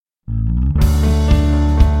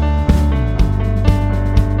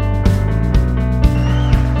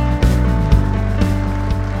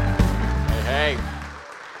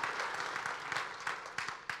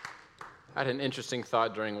I had an interesting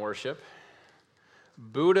thought during worship.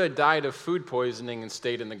 Buddha died of food poisoning and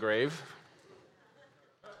stayed in the grave.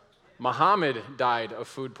 Muhammad died of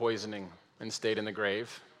food poisoning and stayed in the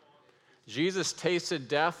grave. Jesus tasted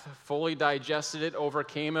death, fully digested it,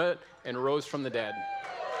 overcame it, and rose from the dead.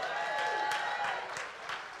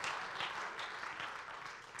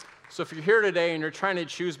 So if you're here today and you're trying to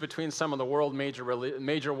choose between some of the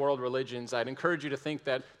major world religions, I'd encourage you to think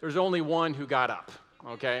that there's only one who got up,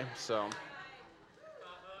 okay?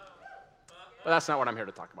 But that's not what I'm here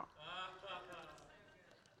to talk about.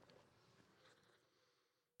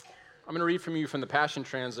 I'm going to read from you from the Passion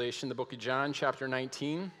Translation, the book of John, chapter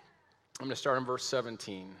 19. I'm going to start in verse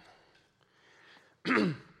 17.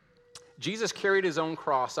 Jesus carried his own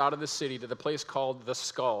cross out of the city to the place called the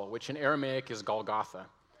Skull, which in Aramaic is Golgotha.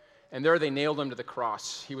 And there they nailed him to the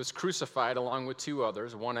cross. He was crucified along with two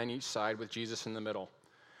others, one on each side, with Jesus in the middle.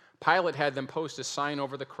 Pilate had them post a sign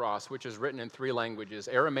over the cross, which is written in three languages: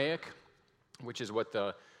 Aramaic, which is what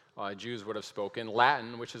the Jews would have spoken;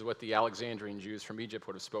 Latin, which is what the Alexandrian Jews from Egypt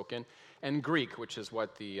would have spoken; and Greek, which is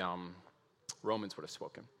what the Romans would have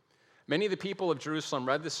spoken. Many of the people of Jerusalem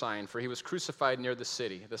read the sign, for he was crucified near the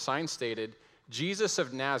city. The sign stated, "Jesus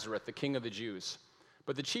of Nazareth, the King of the Jews."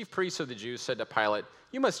 But the chief priests of the Jews said to Pilate,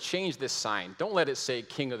 "You must change this sign. Don't let it say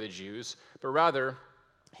King of the Jews, but rather,"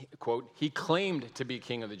 quote, "he claimed to be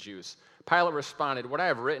King of the Jews." Pilate responded, "What I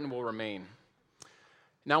have written will remain."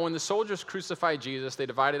 Now when the soldiers crucified Jesus, they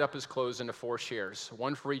divided up his clothes into 4 shares,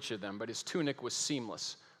 one for each of them, but his tunic was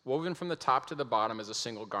seamless, woven from the top to the bottom as a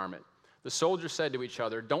single garment. The soldiers said to each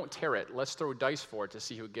other, "Don't tear it. Let's throw dice for it to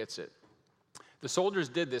see who gets it." The soldiers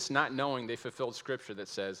did this not knowing they fulfilled scripture that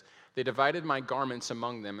says, "They divided my garments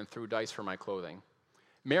among them and threw dice for my clothing."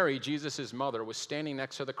 Mary, Jesus' mother, was standing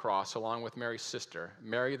next to the cross along with Mary's sister,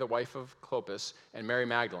 Mary the wife of Clopas, and Mary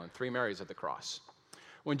Magdalene, 3 Marys at the cross.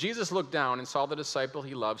 When Jesus looked down and saw the disciple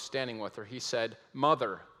he loved standing with her, he said,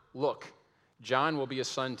 "Mother, look, John will be a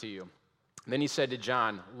son to you." And then he said to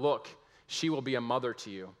John, "Look, she will be a mother to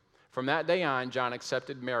you." From that day on, John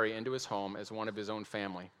accepted Mary into his home as one of his own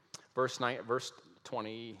family. Verse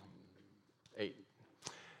 28.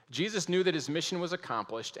 Jesus knew that his mission was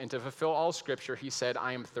accomplished, and to fulfill all scripture, he said,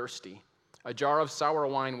 "I am thirsty." A jar of sour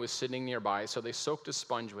wine was sitting nearby, so they soaked a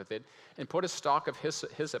sponge with it and put a stalk of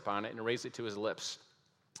hyssop on it and raised it to his lips.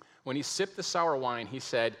 When he sipped the sour wine, he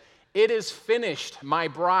said, "It is finished, my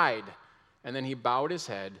bride." And then he bowed his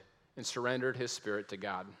head and surrendered his spirit to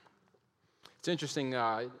God. It's interesting,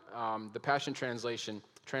 the Passion Translation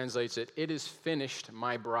translates it, "It is finished,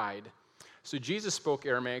 my bride." So Jesus spoke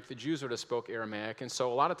Aramaic, the Jews would have spoke Aramaic, and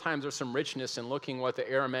so a lot of times there's some richness in looking what the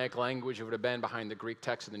Aramaic language would have been behind the Greek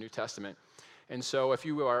text of the New Testament. And so if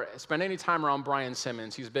you spend any time around Brian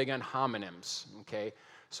Simmons, he's big on homonyms, okay?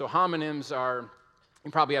 So homonyms are, you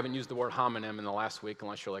probably haven't used the word homonym in the last week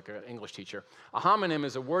unless you're like an English teacher. A homonym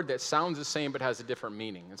is a word that sounds the same but has a different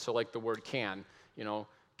meaning. And so like the word can,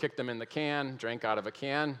 kick them in the can, drank out of a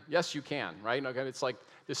can. Yes, you can, right? Okay, it's like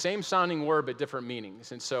the same sounding word but different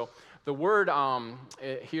meanings. And so the word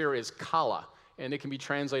here is kala, and it can be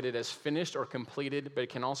translated as finished or completed, but it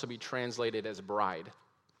can also be translated as bride.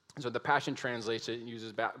 So the Passion Translation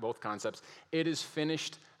uses both concepts. It is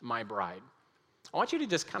finished, my bride. I want you to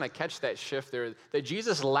just kind of catch that shift there, that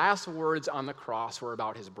Jesus' last words on the cross were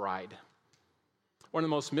about his bride. One of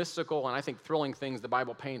the most mystical and I think thrilling things the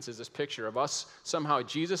Bible paints is this picture of us, somehow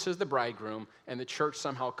Jesus is the bridegroom, and the church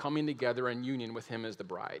somehow coming together in union with him as the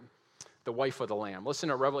bride, the wife of the Lamb. Listen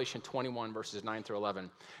to Revelation 21, verses 9 through 11.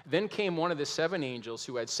 Then came one of the 7 angels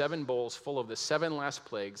who had 7 bowls full of the 7 last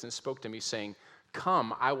plagues and spoke to me, saying,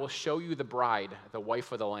 "Come, I will show you the bride, the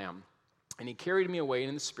wife of the Lamb." And he carried me away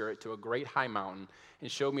in the Spirit to a great high mountain and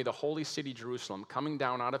showed me the holy city Jerusalem coming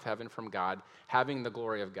down out of heaven from God, having the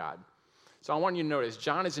glory of God. So I want you to notice,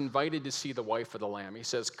 John is invited to see the wife of the Lamb. He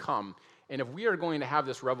says, "Come." And if we are going to have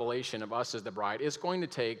this revelation of us as the bride, it's going to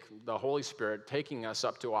take the Holy Spirit taking us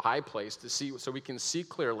up to a high place to see, so we can see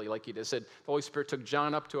clearly, like he just said. The Holy Spirit took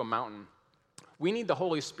John up to a mountain. We need the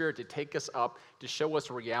Holy Spirit to take us up to show us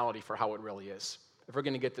reality for how it really is, if we're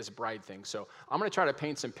going to get this bride thing. So I'm going to try to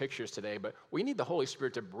paint some pictures today, but we need the Holy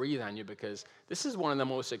Spirit to breathe on you, because this is one of the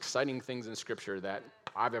most exciting things in Scripture that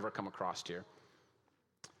I've ever come across here.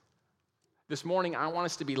 This morning, I want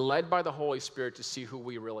us to be led by the Holy Spirit to see who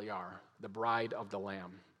we really are, the bride of the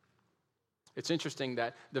Lamb. It's interesting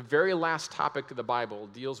that the very last topic of the Bible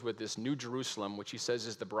deals with this New Jerusalem, which he says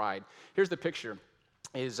is the bride. Here's the picture.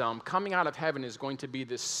 Coming out of heaven is going to be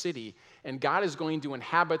this city, and God is going to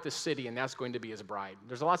inhabit the city, and that's going to be his bride.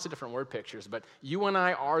 There's lots of different word pictures, but you and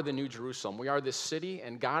I are the New Jerusalem. We are this city,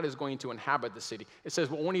 and God is going to inhabit the city. It says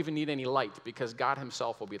we won't even need any light, because God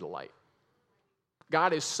himself will be the light.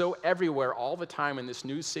 God is so everywhere all the time in this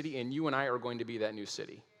new city, and you and I are going to be that new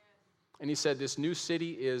city. And he said this new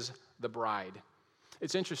city is the bride.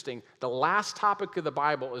 It's interesting. The last topic of the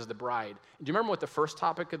Bible is the bride. Do you remember what the first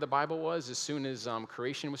topic of the Bible was as soon as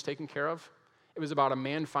creation was taken care of? It was about a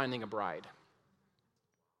man finding a bride.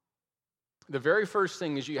 The very first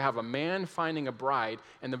thing is you have a man finding a bride,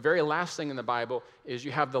 and the very last thing in the Bible is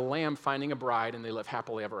you have the lamb finding a bride, and they live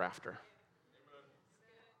happily ever after.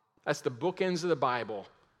 That's the bookends of the Bible,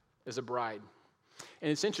 is a bride.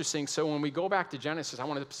 And it's interesting, so when we go back to Genesis, I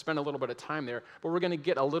want to spend a little bit of time there, but we're going to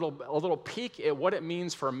get a little peek at what it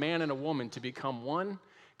means for a man and a woman to become one,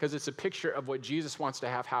 because it's a picture of what Jesus wants to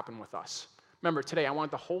have happen with us. Remember, today I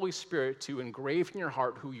want the Holy Spirit to engrave in your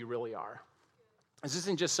heart who you really are. This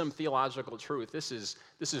isn't just some theological truth. This is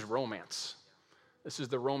romance. This is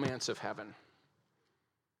the romance of heaven.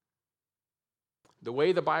 The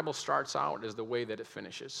way the Bible starts out is the way that it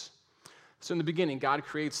finishes. So in the beginning, God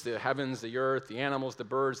creates the heavens, the earth, the animals, the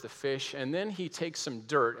birds, the fish, and then he takes some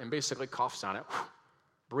dirt and basically coughs on it,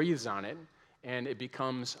 breathes on it, and it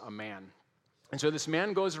becomes a man. And so this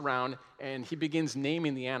man goes around and he begins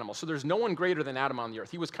naming the animals. So there's no one greater than Adam on the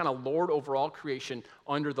earth. He was kind of Lord over all creation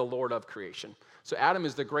under the Lord of creation. So Adam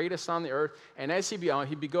is the greatest on the earth, and as he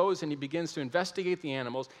goes and he begins to investigate the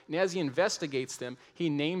animals, and as he investigates them, he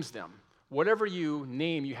names them. Whatever you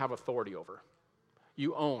name, you have authority over.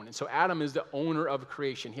 You own. And so Adam is the owner of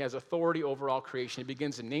creation. He has authority over all creation. He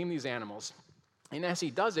begins to name these animals. And as he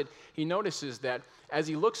does it, he notices that as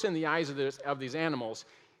he looks in the eyes of these animals,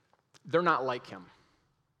 they're not like him.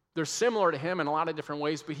 They're similar to him in a lot of different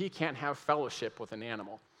ways, but he can't have fellowship with an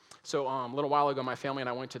animal. So a little while ago, my family and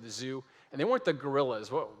I went to the zoo, and they weren't the gorillas.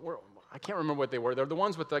 I can't remember what they were. They're the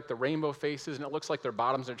ones with like the rainbow faces, and it looks like their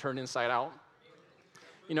bottoms are turned inside out.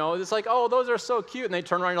 You know, it's like, oh, those are so cute. And they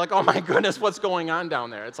turn around and you're like, oh my goodness, what's going on down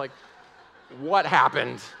there? It's like, what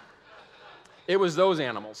happened? It was those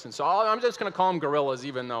animals. And so I'm just going to call them gorillas,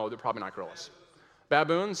 even though they're probably not gorillas.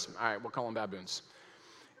 Baboons? All right, we'll call them baboons.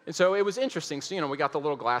 And so it was interesting. So, we got the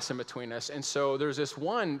little glass in between us. And so there's this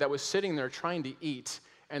one that was sitting there trying to eat.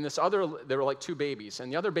 And this other, there were like two babies. And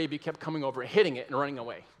the other baby kept coming over, hitting it, and running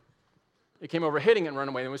away. It came over, hitting it, and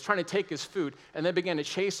running away. And was trying to take his food. And they began to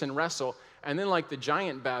chase and wrestle. And then, like the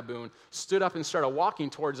giant baboon, stood up and started walking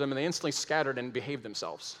towards them, and they instantly scattered and behaved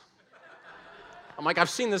themselves. I'm like, I've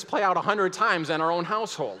seen this play out 100 times in our own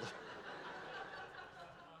household.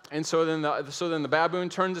 And so then the baboon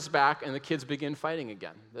turns its back, and the kids begin fighting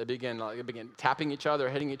again. They begin tapping each other,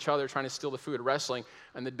 hitting each other, trying to steal the food, wrestling.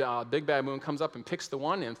 And the big baboon comes up and picks the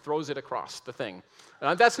one and throws it across the thing.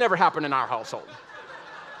 That's never happened in our household.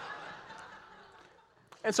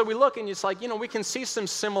 And so we look, and it's like, we can see some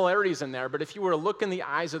similarities in there, but if you were to look in the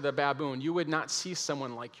eyes of the baboon, you would not see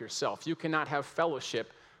someone like yourself. You cannot have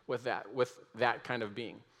fellowship with that kind of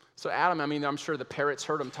being. So Adam, I'm sure the parrots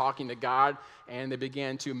heard him talking to God, and they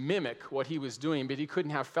began to mimic what he was doing, but he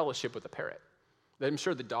couldn't have fellowship with the parrot. I'm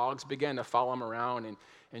sure the dogs began to follow him around and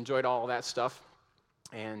enjoyed all of that stuff.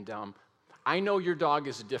 And I know your dog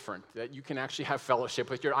is different, that you can actually have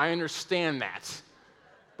fellowship with I understand that.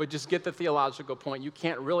 But just get the theological point. You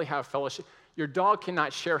can't really have fellowship. Your dog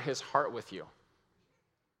cannot share his heart with you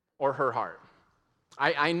or her heart.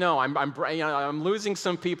 I know I'm losing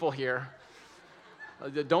some people here.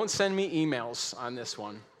 Don't send me emails on this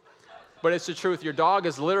one. But it's the truth. Your dog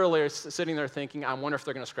is literally sitting there thinking, I wonder if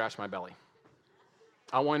they're going to scratch my belly.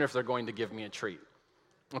 I wonder if they're going to give me a treat.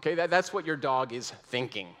 Okay, that's what your dog is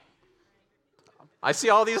thinking. I see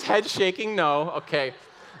all these heads shaking. No, okay.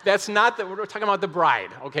 That's not we're talking about the bride,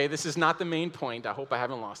 okay? This is not the main point. I hope I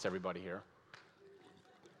haven't lost everybody here.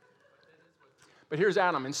 But here's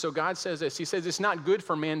Adam, and so God says this. He says, it's not good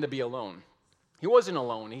for man to be alone. He wasn't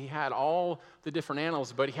alone. He had all the different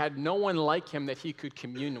animals, but he had no one like him that he could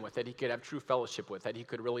commune with, that he could have true fellowship with, that he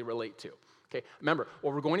could really relate to. Okay, remember,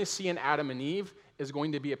 what we're going to see in Adam and Eve is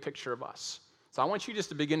going to be a picture of us. So I want you just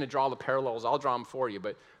to begin to draw the parallels. I'll draw them for you,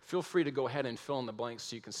 but feel free to go ahead and fill in the blanks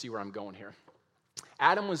so you can see where I'm going here.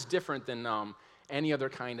 Adam was different than any other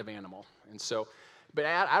kind of animal. But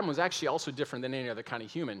Adam was actually also different than any other kind of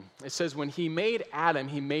human. It says when he made Adam,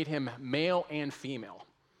 he made him male and female.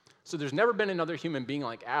 So there's never been another human being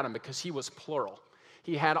like Adam because he was plural.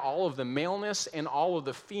 He had all of the maleness and all of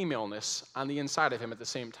the femaleness on the inside of him at the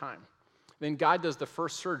same time. Then God does the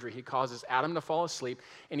first surgery. He causes Adam to fall asleep,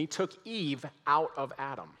 and he took Eve out of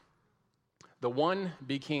Adam. The one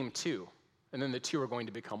became two, and then the two are going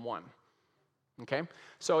to become one. Okay?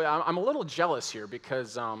 So I'm a little jealous here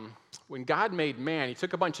because when God made man, he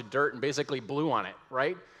took a bunch of dirt and basically blew on it,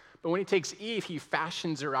 right? But when he takes Eve, he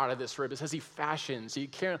fashions her out of this rib. It says he fashions.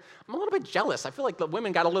 I'm a little bit jealous. I feel like the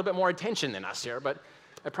women got a little bit more attention than us here, but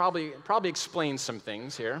it probably explains some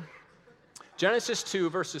things here. Genesis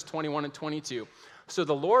 2, verses 21 and 22. So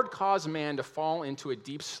the Lord caused man to fall into a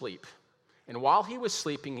deep sleep. And while he was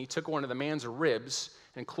sleeping, he took one of the man's ribs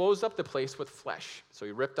and closed up the place with flesh. So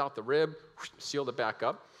he ripped out the rib, sealed it back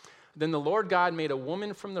up. Then the Lord God made a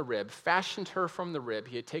woman from the rib, fashioned her from the rib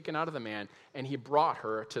he had taken out of the man, and he brought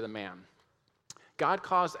her to the man. God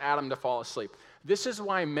caused Adam to fall asleep. This is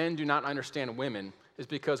why men do not understand women, is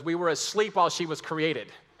because we were asleep while she was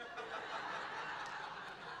created.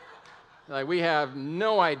 Like, we have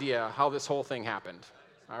no idea how this whole thing happened,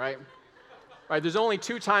 all right? Right, there's only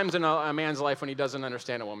 2 times in a man's life when he doesn't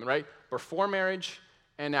understand a woman, right? Before marriage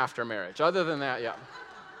and after marriage. Other than that, yeah.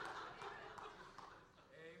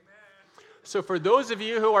 So for those of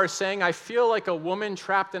you who are saying, I feel like a woman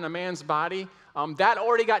trapped in a man's body, that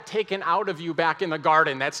already got taken out of you back in the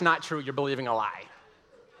garden. That's not true. You're believing a lie.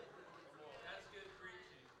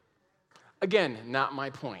 Again, not my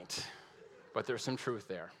point, but there's some truth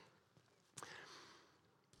there.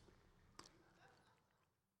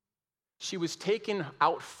 She was taken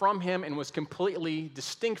out from him and was completely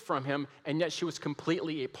distinct from him, and yet she was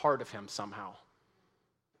completely a part of him somehow.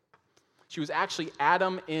 She was actually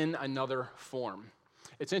Adam in another form.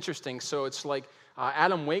 It's interesting. So it's like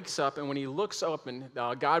Adam wakes up, and when he looks up, and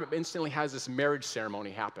God instantly has this marriage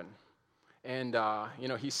ceremony happen. And,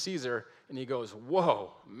 he sees her, and he goes,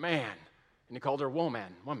 whoa, man. And he called her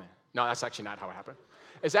woman. No, that's actually not how it happened.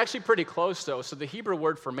 It's actually pretty close, though. So the Hebrew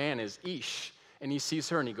word for man is ish. And he sees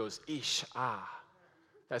her, and he goes, ish, ah.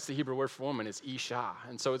 That's the Hebrew word for woman, is isha.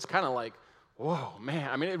 And so it's kind of like, whoa, man.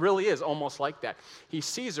 I mean, it really is almost like that. He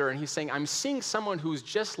sees her, and he's saying, I'm seeing someone who's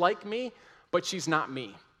just like me, but she's not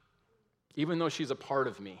me, even though she's a part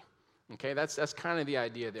of me. Okay, that's kind of the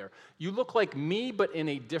idea there. You look like me, but in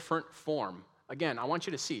a different form. Again, I want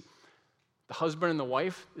you to see the husband and the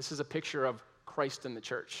wife. This is a picture of Christ in the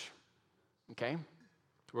church. Okay?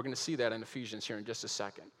 We're going to see that in Ephesians here in just a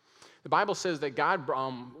second. The Bible says that God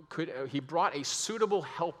he brought a suitable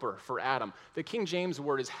helper for Adam. The King James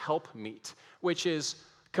word is helpmeet, which is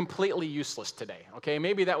completely useless today. Okay,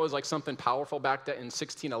 maybe that was like something powerful back in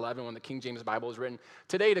 1611 when the King James Bible was written.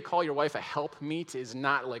 Today, to call your wife a helpmeet is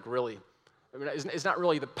not like really, it's not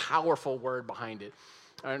really the powerful word behind it.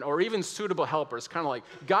 Or even suitable helper. It's kind of like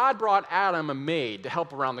God brought Adam a maid to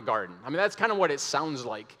help around the garden. I mean, that's kind of what it sounds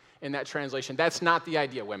like in that translation. That's not the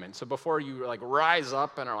idea, women. So before you like rise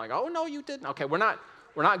up and are like, oh no, you didn't. Okay, we're not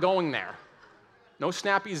going there. No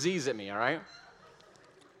snappy Z's at me, all right?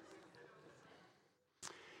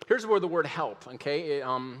 Here's where the word help, okay?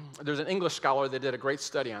 There's an English scholar that did a great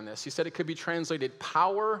study on this. He said it could be translated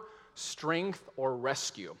power, strength, or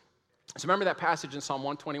rescue. So remember that passage in Psalm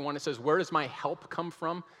 121, it says, where does my help come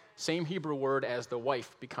from? Same Hebrew word as the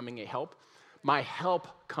wife becoming a help. My help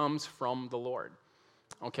comes from the Lord.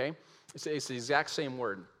 Okay? It's the exact same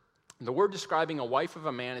word. The word describing a wife of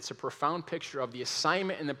a man, it's a profound picture of the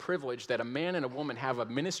assignment and the privilege that a man and a woman have of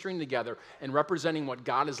ministering together and representing what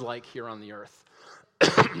God is like here on the earth.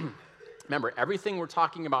 Remember, everything we're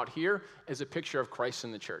talking about here is a picture of Christ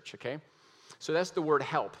in the church, okay? So that's the word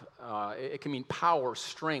help. It can mean power,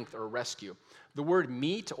 strength, or rescue. The word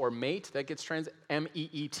meet or mate, that gets translated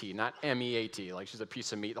M-E-E-T, not M-E-A-T, like she's a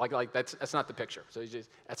piece of meat. Like that's not the picture. So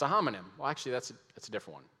that's a homonym. Well, actually, that's a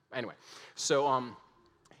different one. Anyway, so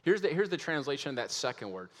here's the translation of that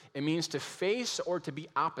second word. It means to face or to be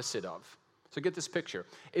opposite of. So get this picture.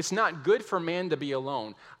 It's not good for man to be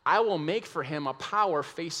alone. I will make for him a power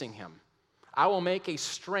facing him. I will make a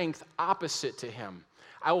strength opposite to him.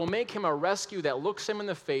 I will make him a rescue that looks him in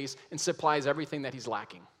the face and supplies everything that he's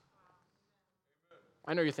lacking.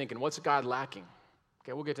 I know you're thinking, what's God lacking?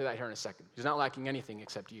 Okay, we'll get to that here in a second. He's not lacking anything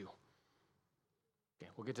except you.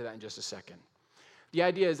 Okay, we'll get to that in just a second. The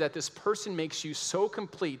idea is that this person makes you so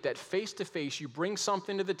complete that face to face you bring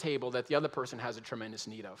something to the table that the other person has a tremendous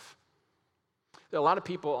need of. There are a lot of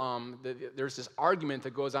people, there's this argument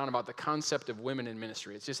that goes on about the concept of women in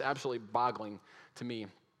ministry. It's just absolutely boggling to me,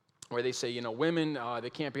 where they say, women, they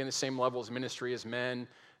can't be in the same level of ministry as men,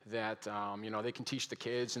 that, they can teach the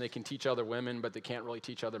kids and they can teach other women, but they can't really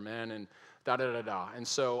teach other men, and da-da-da-da. And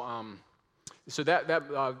so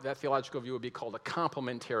that theological view would be called a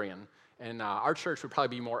complementarian. And our church would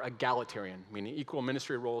probably be more egalitarian, meaning equal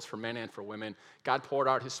ministry roles for men and for women. God poured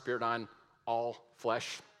out his Spirit on all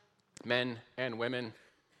flesh, men and women.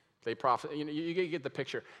 They profit. You get the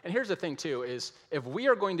picture. And here's the thing, too, is if we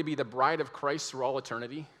are going to be the bride of Christ through all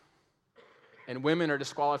eternity, and women are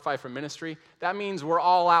disqualified from ministry, that means we're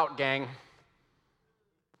all out, gang.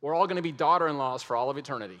 We're all going to be daughter-in-laws for all of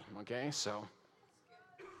eternity, okay? So,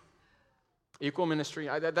 equal ministry.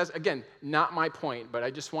 That's, again, not my point, but I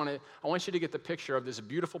want you to get the picture of this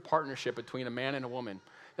beautiful partnership between a man and a woman,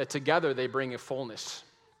 that together they bring a fullness.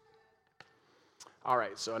 All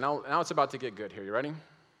right, so now it's about to get good here. You ready?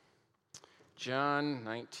 John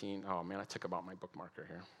 19. Oh, man, I took out my bookmarker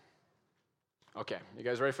here. Okay, you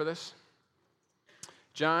guys ready for this?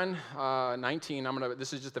 John 19,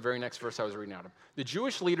 this is just the very next verse I was reading out of. The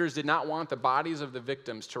Jewish leaders did not want the bodies of the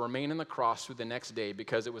victims to remain on the cross through the next day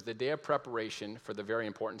because it was the day of preparation for the very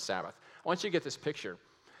important Sabbath. I want you to get this picture.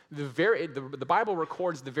 The Bible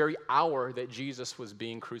records the very hour that Jesus was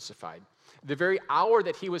being crucified. The very hour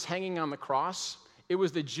that he was hanging on the cross, it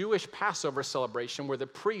was the Jewish Passover celebration where the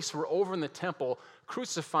priests were over in the temple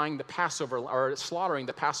crucifying the Passover, or slaughtering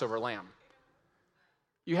the Passover lamb.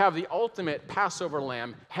 You have the ultimate Passover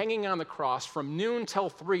lamb hanging on the cross from noon till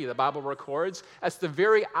 3, the Bible records. That's the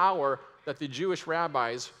very hour that the Jewish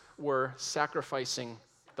rabbis were sacrificing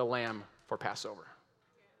the lamb for Passover.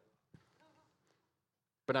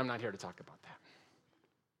 But I'm not here to talk about that.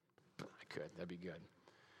 But I could, that'd be good.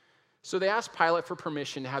 So they asked Pilate for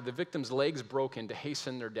permission to have the victims' legs broken to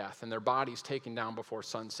hasten their death and their bodies taken down before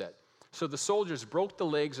sunset. So the soldiers broke the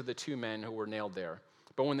legs of the two men who were nailed there.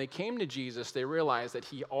 But when they came to Jesus, they realized that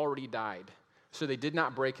he already died, so they did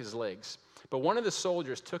not break his legs. But one of the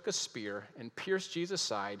soldiers took a spear and pierced Jesus'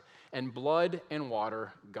 side, and blood and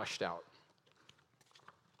water gushed out.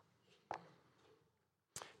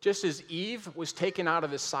 Just as Eve was taken out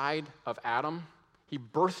of the side of Adam, he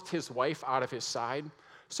birthed his wife out of his side,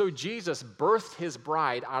 so Jesus birthed his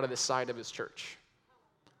bride out of the side of his church.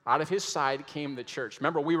 Out of his side came the church.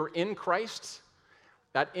 Remember, we were in Christ.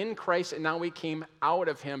 That in Christ, and now we came out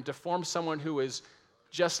of him to form someone who is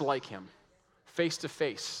just like him, face to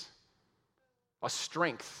face, a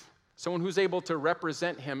strength, someone who's able to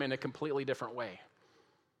represent him in a completely different way.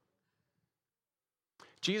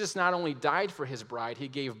 Jesus not only died for his bride, he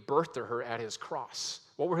gave birth to her at his cross.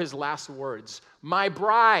 What were his last words? My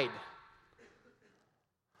bride.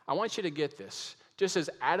 I want you to get this. Just as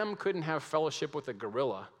Adam couldn't have fellowship with a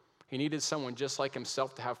gorilla, he needed someone just like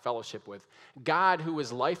himself to have fellowship with. God, who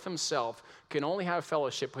is life himself, can only have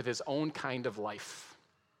fellowship with his own kind of life.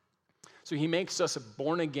 So he makes us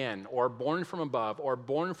born again, or born from above, or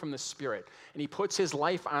born from the Spirit. And he puts his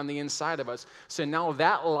life on the inside of us. So now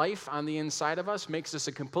that life on the inside of us makes us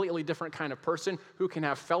a completely different kind of person who can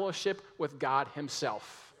have fellowship with God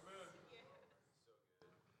himself.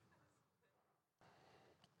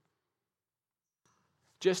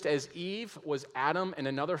 Just as Eve was Adam in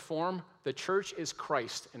another form, the church is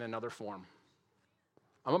Christ in another form.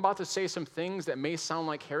 I'm about to say some things that may sound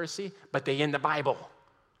like heresy, but they're in the Bible.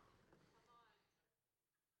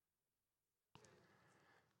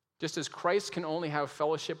 Just as Christ can only have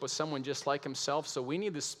fellowship with someone just like himself, so we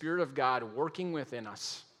need the Spirit of God working within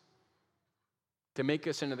us to make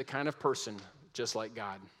us into the kind of person just like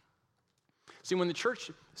God. See, when the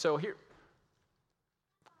church,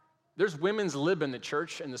 there's women's lib in the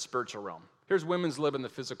church in the spiritual realm. Here's women's lib in the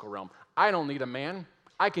physical realm. I don't need a man.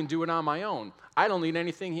 I can do it on my own. I don't need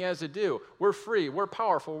anything he has to do. We're free. We're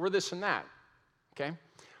powerful. We're this and that. Okay?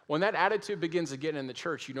 When that attitude begins to get in the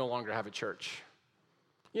church, you no longer have a church.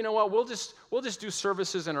 You know what? We'll just do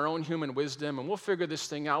services in our own human wisdom, and we'll figure this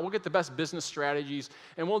thing out. We'll get the best business strategies,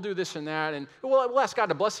 and we'll do this and that, and we'll ask God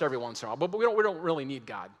to bless it every once in a while. But we don't really need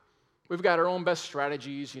God. We've got our own best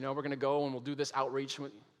strategies. We're going to go and we'll do this outreach.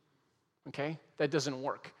 Okay? That doesn't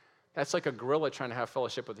work. That's like a gorilla trying to have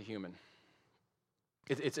fellowship with a human.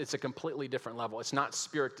 It's a completely different level. It's not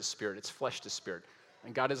spirit to spirit. It's flesh to spirit.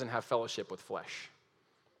 And God doesn't have fellowship with flesh.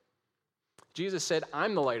 Jesus said,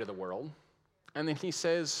 I'm the light of the world. And then he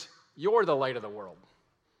says, you're the light of the world.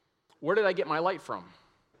 Where did I get my light from?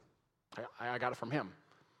 I got it from him.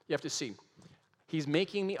 You have to see. He's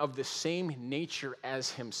making me of the same nature as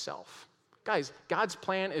himself. Guys, God's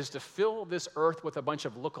plan is to fill this earth with a bunch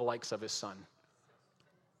of lookalikes of his son.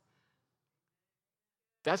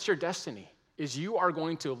 That's your destiny, is you are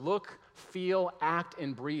going to look, feel, act,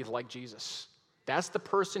 and breathe like Jesus. That's the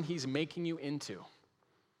person he's making you into.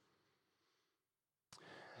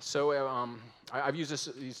 So I've used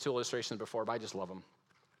these two illustrations before, but I just love them.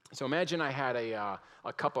 So imagine I had a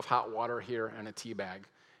cup of hot water here and a tea bag.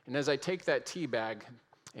 And as I take that tea bag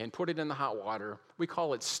and put it in the hot water, we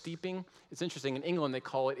call it steeping. It's interesting, in England they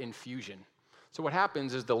call it infusion. So what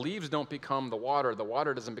happens is the leaves don't become the water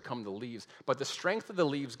doesn't become the leaves, but the strength of the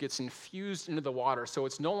leaves gets infused into the water, so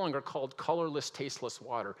it's no longer called colorless, tasteless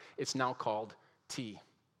water. It's now called tea.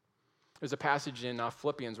 There's a passage in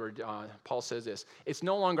Philippians where Paul says this, it's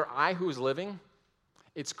no longer I who is living,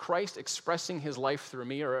 It's Christ expressing his life through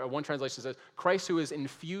me, or one translation says, Christ who has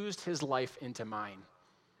infused his life into mine.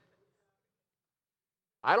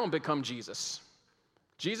 I don't become Jesus.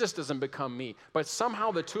 Jesus doesn't become me. But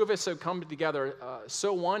somehow the two of us have come together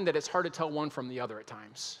so one that it's hard to tell one from the other at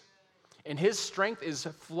times. And his strength is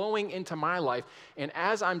flowing into my life. And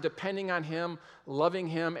as I'm depending on him, loving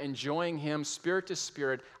him, enjoying him, spirit to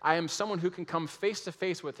spirit, I am someone who can come face to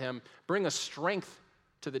face with him, bring a strength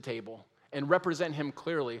to the table, and represent him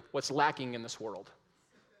clearly what's lacking in this world.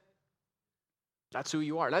 That's who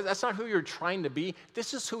you are. That's not who you're trying to be.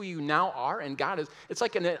 This is who you now are, and God is. It's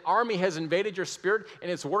like an army has invaded your spirit,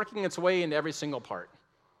 and it's working its way into every single part.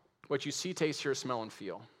 What you see, taste, hear, smell, and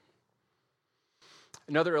feel.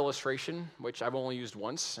 Another illustration, which I've only used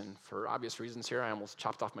once, and for obvious reasons here, I almost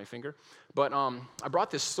chopped off my finger. But I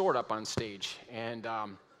brought this sword up on stage, and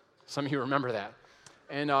some of you remember that.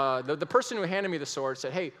 And the person who handed me the sword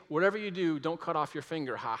said, "Hey, whatever you do, don't cut off your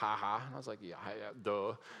finger, ha, ha, ha." And I was like, yeah,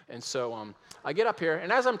 duh. And so I get up here,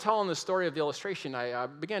 and as I'm telling the story of the illustration, I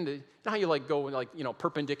began to, you know how you like go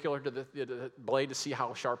perpendicular to the blade to see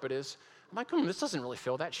how sharp it is? I'm like, this doesn't really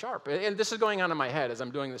feel that sharp. And this is going on in my head as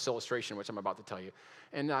I'm doing this illustration, which I'm about to tell you.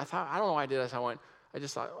 And I thought, I don't know why I did this. I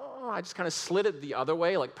just thought, I just kind of slid it the other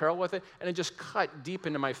way, like parallel with it, and it just cut deep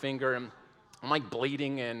into my finger, and I'm like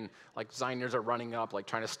bleeding, and like Ziners are running up, like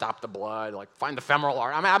trying to stop the blood, like find the femoral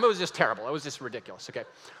artery. I mean, it was just terrible. It was just ridiculous, okay?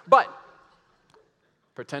 But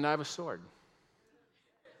pretend I have a sword.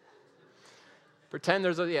 Pretend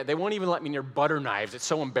they won't even let me near butter knives. It's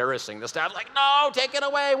so embarrassing. The staff's like, no, take it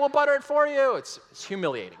away. We'll butter it for you. It's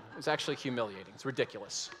humiliating. It's actually humiliating. It's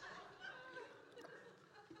ridiculous.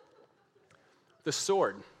 The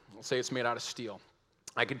sword, we'll say it's made out of steel.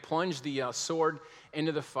 I could plunge the sword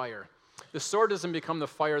into the fire. The sword doesn't become the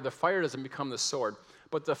fire doesn't become the sword.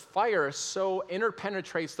 But the fire so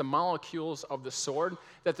interpenetrates the molecules of the sword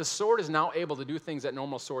that the sword is now able to do things that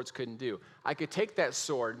normal swords couldn't do. I could take that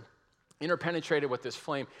sword, interpenetrated with this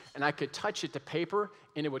flame, and I could touch it to paper,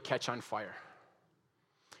 and it would catch on fire.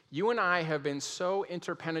 You and I have been so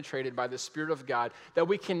interpenetrated by the Spirit of God that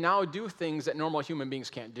we can now do things that normal human beings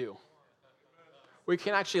can't do. We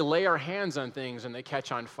can actually lay our hands on things, and they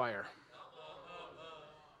catch on fire.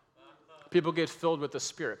 People get filled with the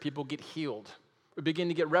Spirit. People get healed. We begin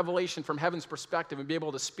to get revelation from heaven's perspective and be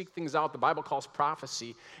able to speak things out the Bible calls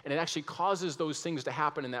prophecy, and it actually causes those things to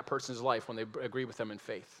happen in that person's life when they agree with them in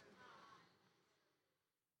faith.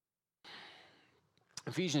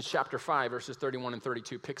 Ephesians chapter 5, verses 31 and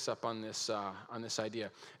 32 picks up on this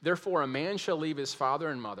idea. Therefore, a man shall leave his father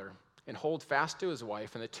and mother and hold fast to his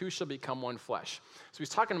wife, and the two shall become one flesh. So he's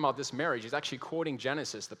talking about this marriage. He's actually quoting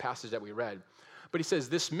Genesis, the passage that we read. But he says,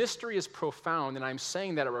 this mystery is profound, and I'm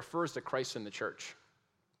saying that it refers to Christ and the church.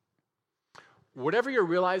 Whatever you're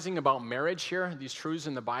realizing about marriage here, these truths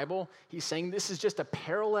in the Bible, he's saying this is just a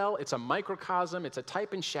parallel, it's a microcosm, it's a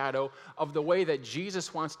type and shadow of the way that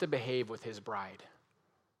Jesus wants to behave with his bride.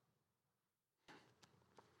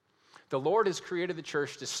 The Lord has created the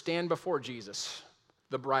church to stand before Jesus,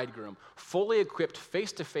 the bridegroom, fully equipped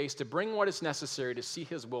face to face to bring what is necessary to see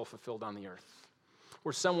his will fulfilled on the earth.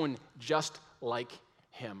 We're someone just like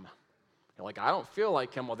him. You're like, I don't feel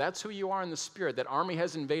like him. Well, that's who you are in the Spirit. That army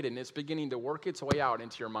has invaded, and it's beginning to work its way out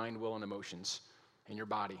into your mind, will, and emotions in your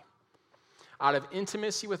body. Out of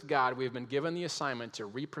intimacy with God, we've been given the assignment to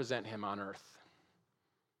represent him on earth.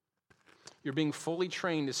 You're being fully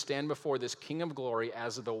trained to stand before this King of Glory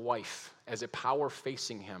as the wife, as a power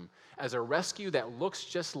facing him, as a rescue that looks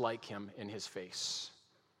just like him in his face.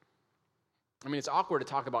 I mean, it's awkward to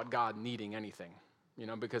talk about God needing anything,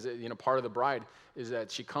 because, part of the bride is that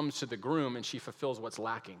she comes to the groom and she fulfills what's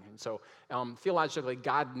lacking. And so theologically,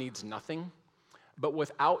 God needs nothing, but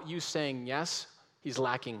without you saying yes, he's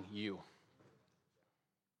lacking you.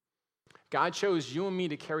 God chose you and me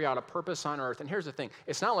to carry out a purpose on earth. And here's the thing.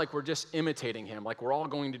 It's not like we're just imitating him, like we're all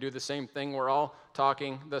going to do the same thing. We're all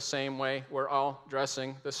talking the same way. We're all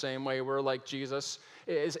dressing the same way. We're like Jesus.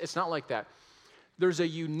 It's not like that. There's a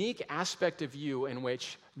unique aspect of you in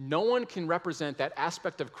which no one can represent that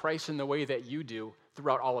aspect of Christ in the way that you do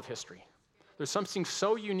throughout all of history. There's something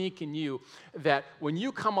so unique in you that when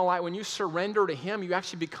you come alive, when you surrender to him, you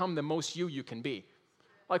actually become the most you can be.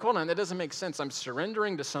 Like, hold on, that doesn't make sense. I'm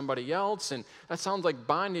surrendering to somebody else, and that sounds like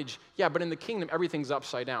bondage. Yeah, but in the kingdom, everything's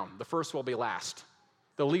upside down. The first will be last.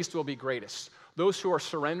 The least will be greatest. Those who are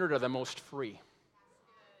surrendered are the most free.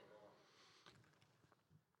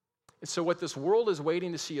 And so what this world is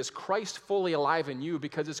waiting to see is Christ fully alive in you,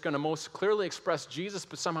 because it's going to most clearly express Jesus,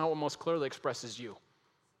 but somehow it most clearly expresses you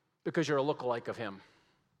because you're a lookalike of him.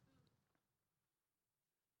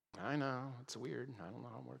 I know, it's weird. I don't know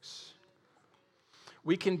how it works.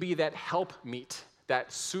 We can be that helpmeet,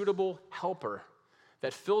 that suitable helper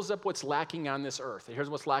that fills up what's lacking on this earth. And here's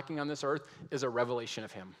what's lacking on this earth is a revelation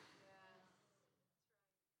of him.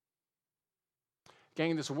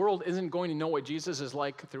 Gang, this world isn't going to know what Jesus is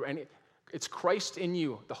like through any. It's Christ in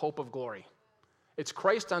you, the hope of glory. It's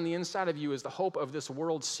Christ on the inside of you is the hope of this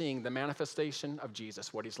world seeing the manifestation of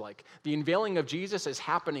Jesus, what he's like. The unveiling of Jesus is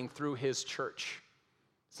happening through his church.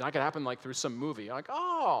 It's not going to happen like through some movie. You're like,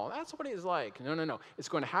 oh, that's what he's like. No. It's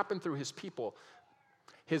going to happen through his people,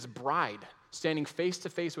 his bride, standing face to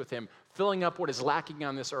face with him, filling up what is lacking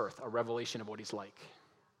on this earth, a revelation of what he's like.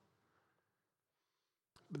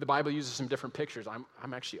 But the Bible uses some different pictures.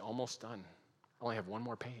 I'm actually almost done. I only have one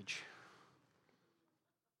more page.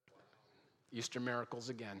 Easter miracles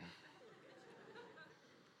again.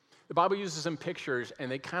 The Bible uses some pictures, and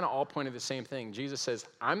they kind of all point to the same thing. Jesus says,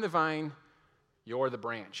 I'm the vine, you're the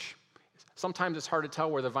branch. Sometimes it's hard to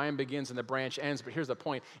tell where the vine begins and the branch ends, but here's the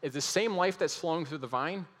point. Is the same life that's flowing through the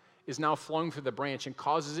vine is now flowing through the branch and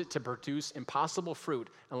causes it to produce impossible fruit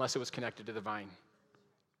unless it was connected to the vine.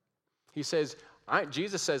 He says,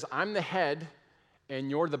 Jesus says, I'm the head and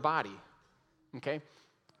you're the body, okay?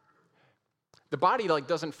 The body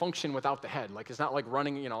doesn't function without the head. It's not like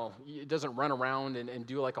running, it doesn't run around and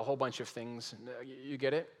do a whole bunch of things. You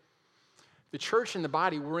get it? The church and the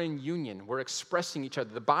body, we're in union. We're expressing each other.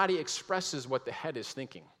 The body expresses what the head is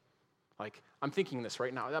thinking. I'm thinking this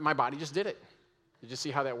right now. My body just did it. Did you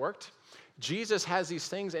see how that worked? Jesus has these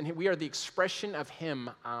things, and we are the expression of him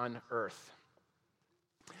on earth.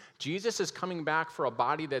 Jesus is coming back for a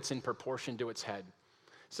body that's in proportion to its head.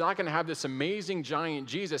 It's not going to have this amazing giant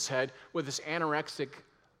Jesus head with this anorexic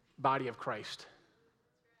body of Christ.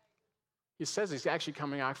 He says he's actually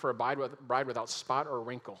coming back for a bride without spot or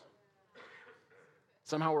wrinkle.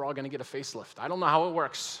 Somehow we're all going to get a facelift. I don't know how it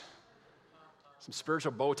works. Some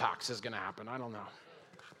spiritual Botox is going to happen. I don't know.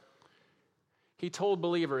 He told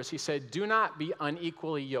believers, he said, do not be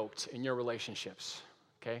unequally yoked in your relationships,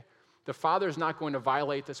 okay? The father is not going to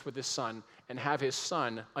violate this with his son and have his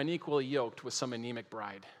son unequally yoked with some anemic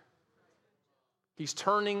bride. He's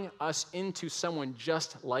turning us into someone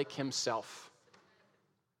just like himself.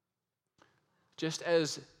 Just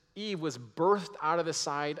as Eve was birthed out of the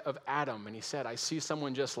side of Adam, and he said, I see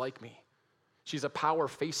someone just like me. She's a power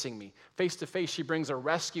facing me. Face to face, she brings a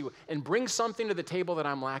rescue and brings something to the table that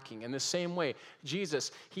I'm lacking. In the same way,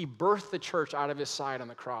 Jesus, he birthed the church out of his side on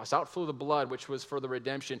the cross. Out flew the blood, which was for the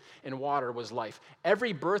redemption, and water was life.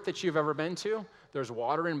 Every birth that you've ever been to, there's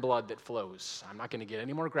water and blood that flows. I'm not going to get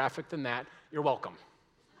any more graphic than that. You're welcome.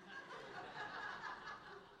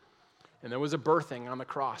 And there was a birthing on the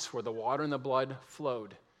cross where the water and the blood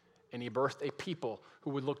flowed. And he birthed a people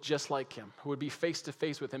who would look just like him, who would be face to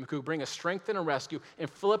face with him, who would bring a strength and a rescue and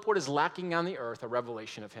fill up what is lacking on the earth, a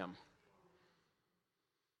revelation of him.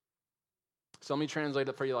 So let me translate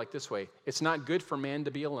it for you like this way. It's not good for man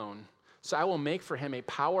to be alone. So I will make for him a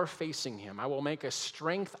power facing him. I will make a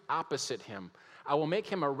strength opposite him. I will make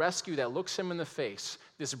him a rescue that looks him in the face.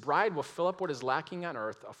 This bride will fill up what is lacking on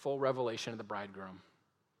earth, a full revelation of the bridegroom.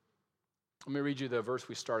 Let me read you the verse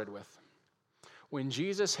we started with. When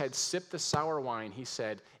Jesus had sipped the sour wine, he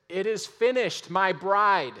said, "It is finished, my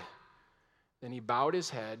bride." Then he bowed his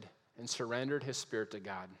head and surrendered his spirit to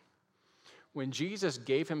God. When Jesus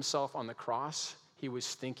gave himself on the cross, he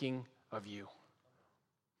was thinking of you.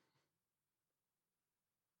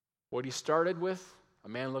 What he started with, a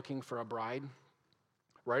man looking for a bride,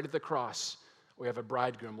 right at the cross, we have a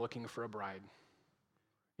bridegroom looking for a bride.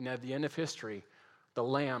 And at the end of history, the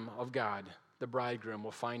Lamb of God, the bridegroom,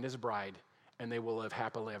 will find his bride, and they will live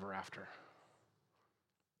happily ever after.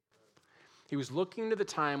 He was looking to the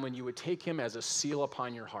time when you would take him as a seal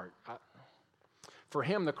upon your heart. For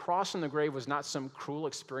him, the cross and the grave was not some cruel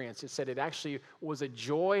experience. It said it actually was a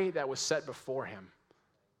joy that was set before him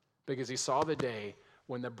because he saw the day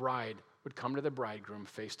when the bride would come to the bridegroom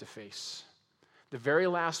face to face. The very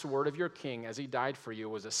last word of your king as he died for you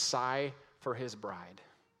was a sigh for his bride.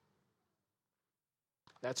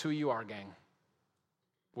 That's who you are, gang.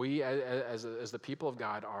 We, as the people of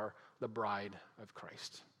God, are the bride of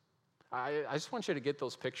Christ. I just want you to get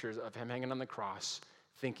those pictures of him hanging on the cross,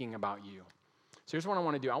 thinking about you. So here's what I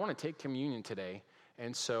want to do. I want to take communion today,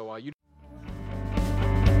 and so you